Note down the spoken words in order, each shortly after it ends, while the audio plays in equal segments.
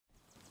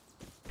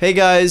Hey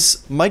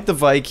guys, Mike the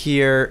Vike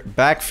here,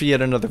 back for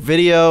yet another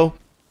video.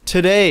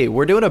 Today,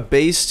 we're doing a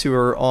base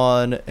tour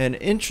on an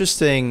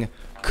interesting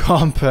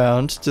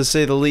compound, to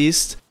say the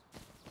least.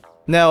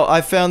 Now,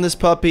 I found this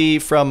puppy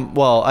from,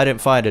 well, I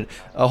didn't find it.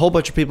 A whole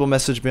bunch of people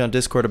messaged me on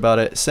Discord about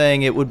it,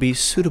 saying it would be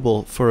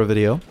suitable for a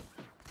video.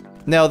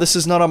 Now, this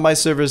is not on my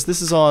servers,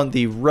 this is on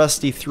the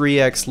Rusty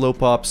 3X low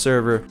pop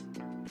server.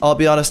 I'll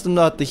be honest, I'm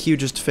not the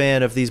hugest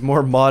fan of these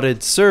more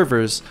modded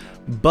servers,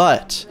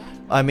 but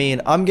I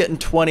mean, I'm getting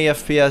 20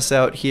 FPS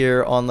out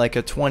here on like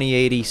a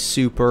 2080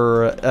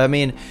 Super. I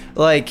mean,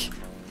 like,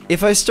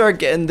 if I start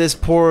getting this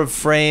poor of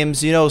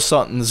frames, you know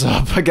something's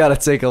up. I gotta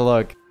take a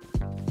look.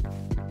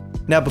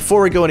 Now,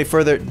 before we go any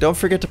further, don't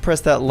forget to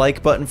press that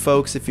like button,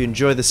 folks, if you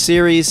enjoy the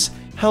series.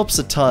 Helps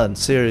a ton,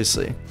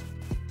 seriously.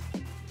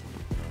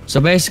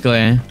 So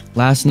basically,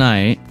 last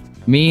night,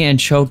 me and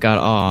Choke got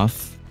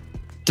off.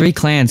 3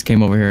 clans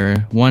came over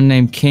here. One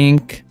named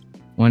Kink,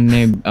 one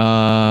named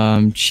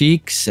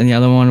Cheeks, and the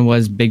other one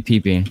was Big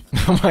Peepee.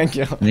 Oh my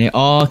god. And they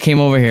all came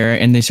over here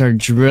and they started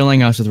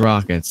drilling us with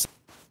rockets.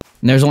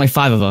 And there's only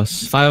 5 of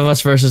us. 5 of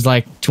us versus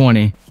like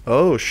 20.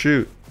 Oh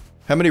shoot.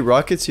 How many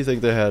rockets do you think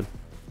they had?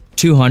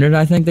 200,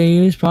 I think they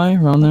used, probably,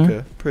 around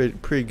there. Okay,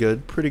 pretty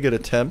good. Pretty good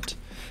attempt.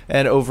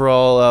 And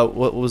overall,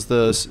 what was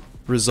the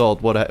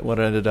result? What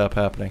ended up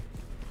happening?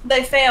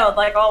 They failed,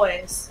 like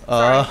always.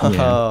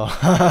 Oh,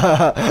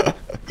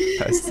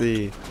 I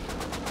see.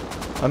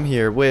 I'm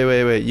here.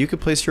 Wait. You could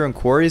place your own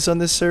quarries on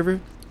this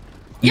server?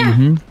 Yeah.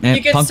 Mm-hmm.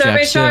 You get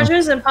survey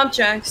charges and pump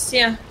jacks,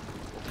 yeah.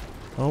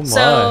 Oh my.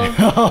 So,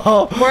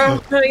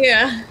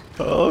 yeah.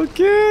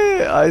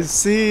 Okay, I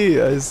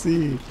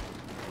see.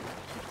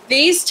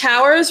 These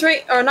towers,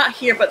 right, or not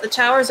here, but the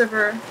towers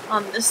over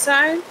on this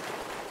side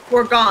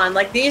were gone.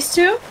 Like these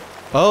two.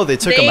 Oh, they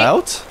took them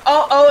out?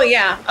 Oh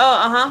yeah.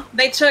 Oh,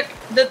 They took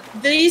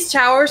these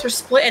towers were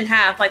split in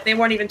half. Like they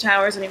weren't even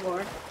towers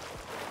anymore.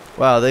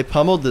 Wow, they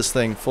pummeled this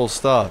thing full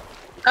stop.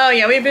 Oh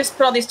yeah, we just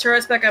put all these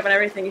turrets back up and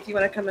everything. If you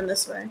want to come in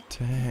this way.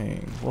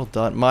 Dang, well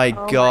done. My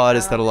God,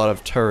 is that a lot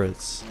of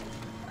turrets?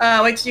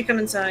 Wait till you come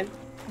inside.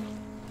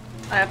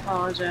 I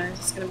apologize.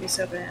 It's gonna be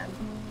so bad.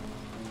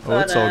 Oh,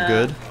 it's all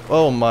good.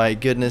 Oh my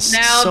goodness,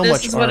 now so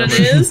much armor. Now this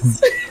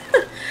is what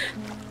it is.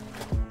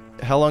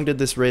 How long did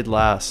this raid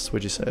last,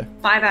 would you say?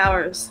 5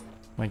 hours.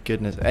 My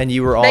goodness. And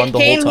you were on the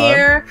whole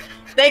time?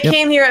 They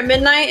came here at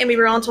midnight and we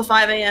were on until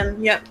 5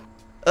 a.m. Yep.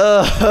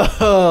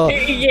 Oh,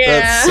 yeah.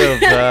 That's so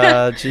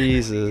bad.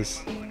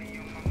 Jesus.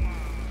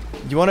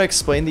 You want to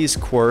explain these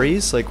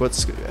quarries? Like,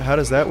 how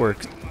does that work?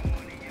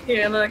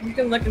 Here, look. You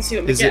can look and see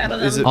what we get out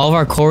of them. All of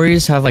our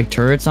quarries have like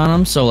turrets on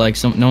them, so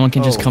like no one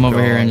can just come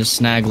over here and just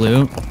snag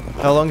loot.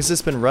 How long has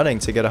this been running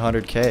to get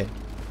 100k?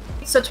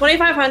 So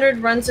 2500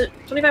 runs it.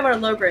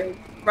 2500 low grade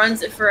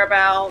runs it for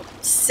about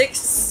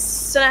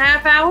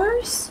 6.5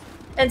 hours.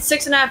 And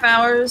 6.5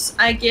 hours,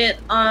 I get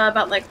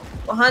about like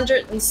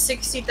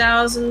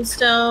 160,000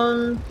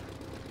 stone,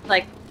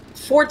 like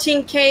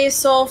 14k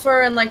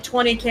sulfur, and like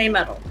 20k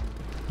metal.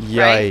 Yikes.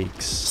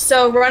 Right?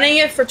 So running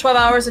it for 12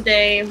 hours a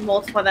day,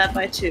 multiply that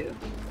by 2.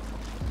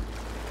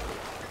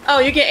 Oh,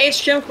 you get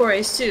HQM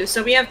quarries too.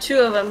 So we have 2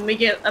 of them. We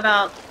get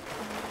about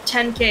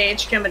 10k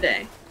HQM a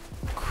day.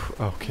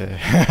 Okay.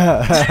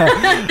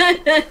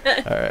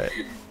 Alright.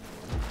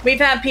 We've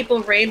had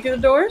people raid through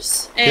the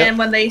doors, and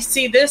when they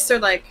see this, they're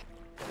like,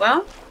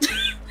 well,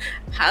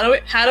 how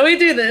do we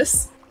do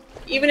this?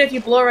 Even if you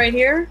blow right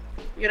here,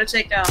 you gotta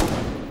take out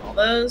all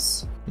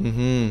those.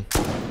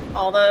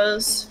 All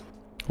those.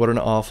 What an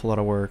awful lot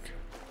of work.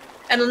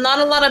 And not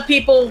a lot of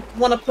people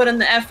want to put in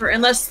the effort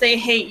unless they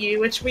hate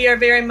you, which we are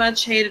very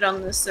much hated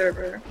on this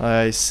server.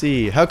 I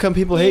see. How come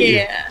people hate you?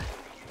 Yeah.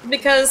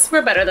 Because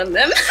we're better than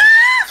them.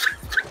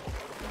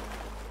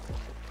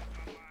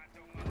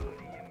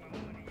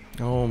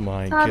 Oh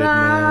my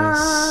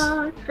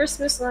goodness.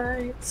 Christmas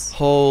lights.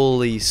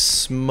 Holy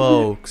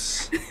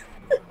smokes.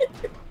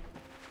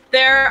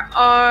 There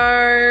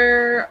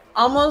are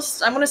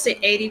almost, I want to say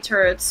 80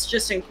 turrets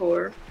just in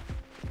core.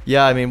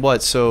 Yeah, I mean,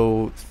 what?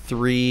 So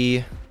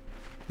 3...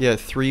 Yeah,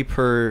 3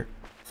 per...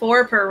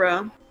 4 per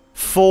row.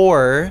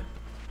 4?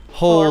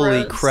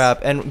 Holy 4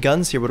 crap. And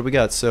guns here, what do we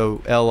got? So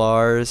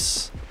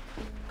LRs...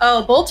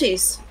 Oh,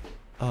 bolties.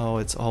 Oh,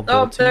 it's all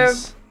Oh, bolties? they're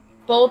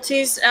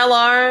bolties,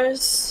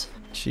 LRs...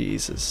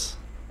 Jesus.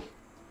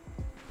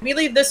 We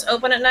leave this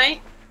open at night,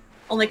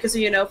 only because,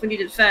 you know, if we need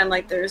to defend,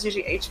 like, there's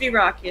usually HV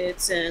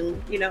rockets and,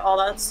 you know, all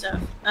that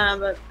stuff.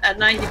 But at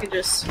night, you can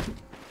just...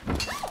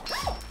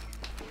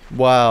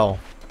 Wow.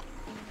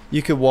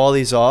 You could wall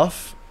these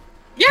off?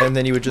 Yeah! And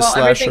then you would just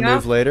slash remove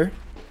off. later?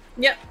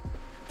 Yep.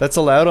 That's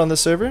allowed on the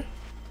server?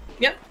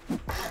 Yep.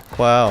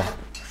 Wow.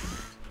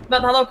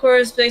 But the hollow core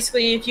is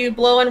basically, if you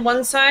blow in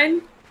one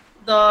side,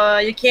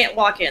 you can't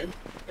walk in.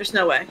 There's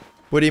no way.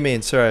 What do you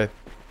mean? Sorry.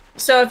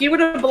 So if you were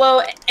to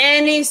blow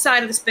any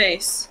side of the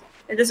space,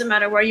 it doesn't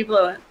matter where you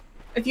blow it.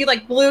 If you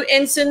like blew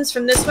incense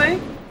from this way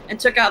and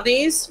took out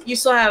these, you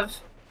still have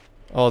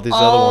all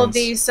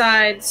these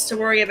sides to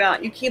worry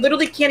about. You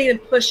literally can't even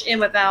push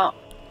in without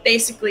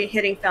basically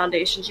hitting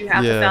foundations. You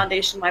have to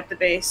foundation wipe the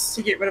base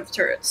to get rid of the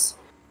turrets.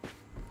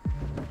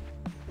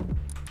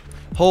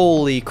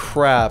 Holy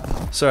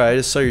crap. Sorry, I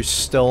just saw your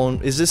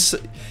stone. Is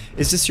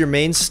this your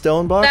main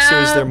stone box, or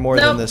is there more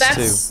than this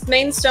that's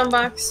main stone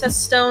box. That's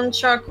stone,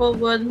 charcoal,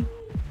 wood.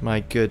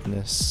 My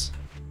goodness.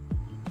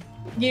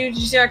 You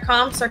see our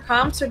comps? Our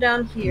comps are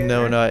down here.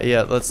 No, not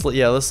yet. Let's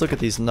look at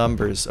these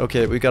numbers.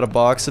 Okay, we got a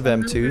box of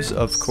M2s,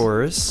 of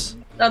course.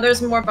 Oh,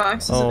 there's more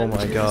boxes. Oh of my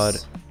M2s. god.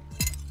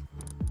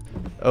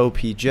 OP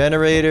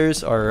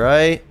generators,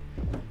 alright.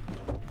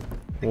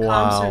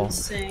 Wow.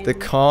 The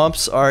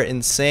comps are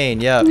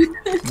insane. Yeah.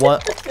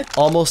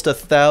 Almost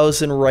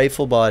 1,000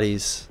 rifle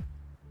bodies.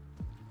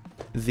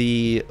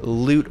 The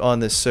loot on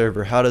this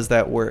server, how does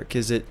that work?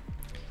 Is it,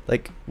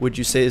 like, would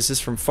you say, is this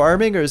from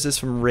farming or is this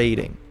from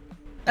raiding?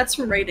 That's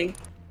from raiding.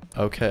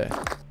 Okay.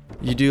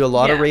 You do a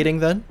lot of raiding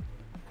then?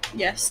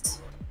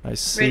 Yes. I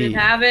see. Raided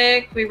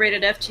Havoc, we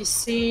raided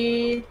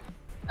FGC.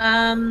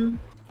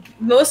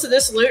 Most of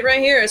this loot right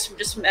here is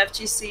just from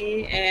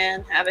FGC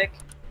and Havoc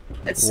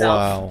itself.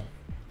 Wow.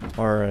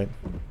 Alright.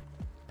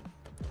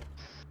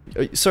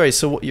 Sorry,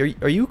 so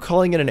are you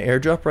calling it an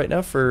airdrop right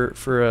now for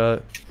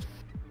a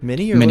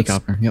mini or mini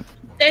copper? Yep.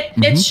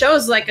 It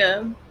shows like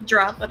a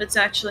drop, but it's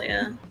actually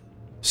a.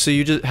 So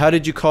you just, how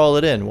did you call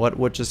it in?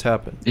 What just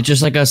happened? It's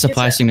just like a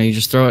supply signal. You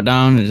just throw it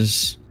down and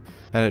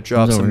it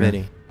drops a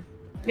mini.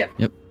 Yep.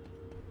 Yep.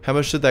 How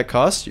much did that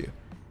cost you?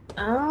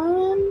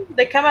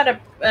 They come out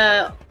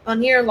of on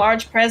here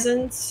large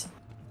presents.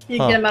 You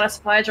get them out of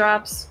supply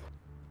drops.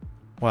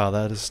 Wow,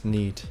 that is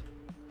neat.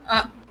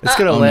 It's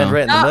gonna land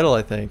right in the middle,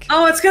 I think.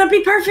 Oh, it's gonna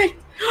be perfect.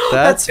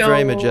 That's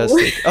very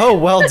majestic. Oh,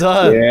 well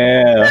done.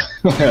 Yeah.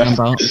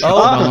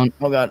 Oh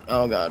god.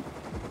 Oh god.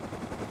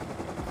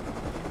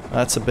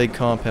 That's a big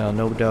compound,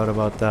 no doubt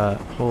about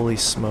that. Holy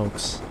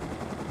smokes.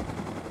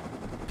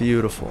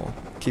 Beautiful.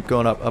 Keep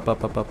going up, up,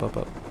 up, up, up, up,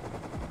 up.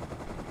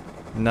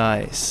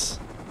 Nice.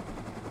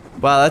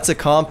 Wow, that's a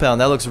compound.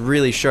 That looks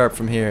really sharp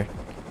from here.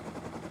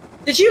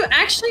 Did you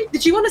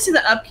want to see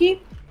the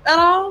upkeep at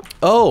all?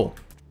 Oh!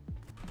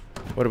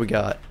 What do we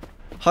got?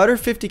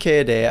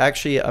 150k a day.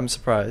 Actually, I'm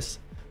surprised.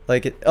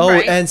 Like,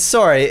 and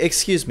sorry,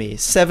 excuse me.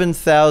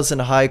 7,000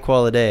 high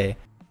qual a day.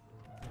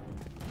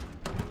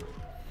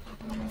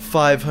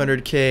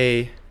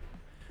 500k,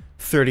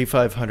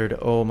 3,500.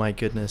 Oh my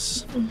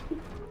goodness.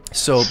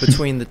 So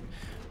between the,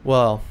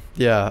 well,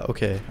 yeah,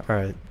 okay, all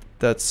right.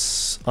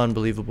 That's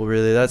unbelievable,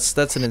 really.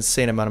 That's an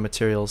insane amount of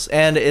materials,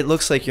 and it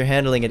looks like you're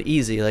handling it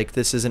easy. Like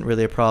this isn't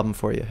really a problem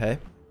for you, hey?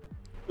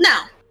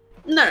 No.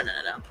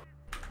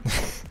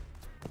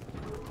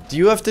 Do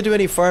you have to do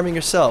any farming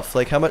yourself?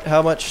 Like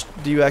how much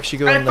do you actually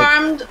go in? I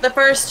farmed the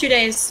first 2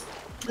 days.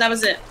 That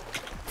was it.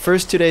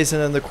 First 2 days,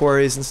 and then the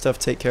quarries and stuff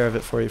take care of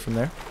it for you from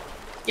there?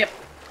 Yep.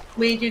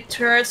 We do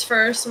turrets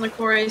first on the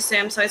quarries,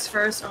 SAM sites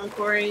first on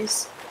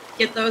quarries,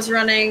 get those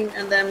running,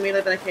 and then we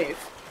live in a cave.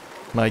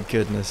 My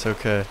goodness,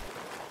 okay.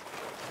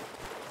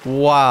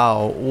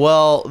 Wow.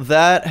 Well,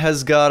 that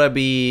has gotta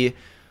be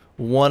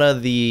one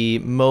of the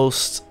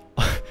most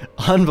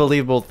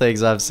unbelievable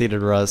things I've seen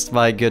in Rust.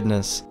 My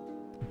goodness.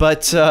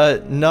 But,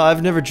 no,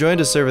 I've never joined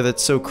a server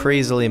that's so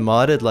crazily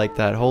modded like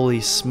that. Holy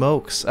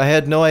smokes. I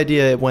had no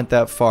idea it went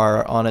that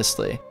far,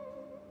 honestly.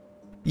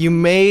 You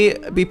may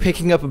be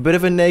picking up a bit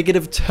of a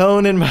negative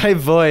tone in my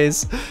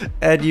voice,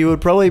 and you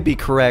would probably be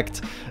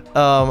correct.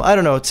 I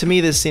don't know, to me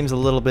this seems a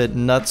little bit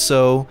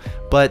nutso,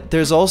 but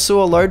there's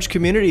also a large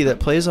community that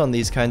plays on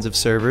these kinds of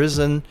servers,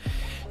 and,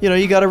 you know,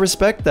 you gotta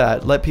respect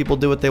that. Let people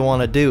do what they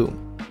want to do.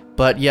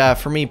 But yeah,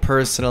 for me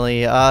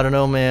personally, I don't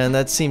know, man,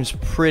 that seems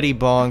pretty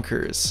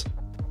bonkers.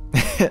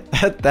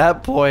 At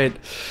that point,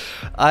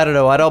 I don't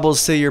know, I'd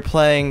almost say you're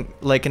playing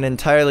like an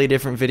entirely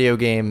different video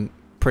game,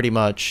 pretty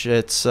much.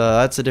 It's,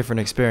 that's a different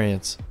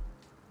experience.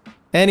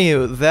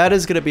 Anywho, that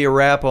is gonna be a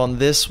wrap on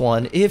this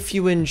one. If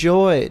you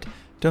enjoyed,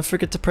 don't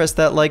forget to press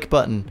that like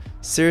button.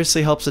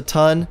 Seriously helps a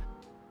ton.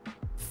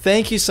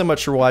 Thank you so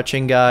much for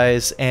watching,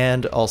 guys,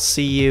 and I'll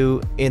see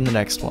you in the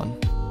next one.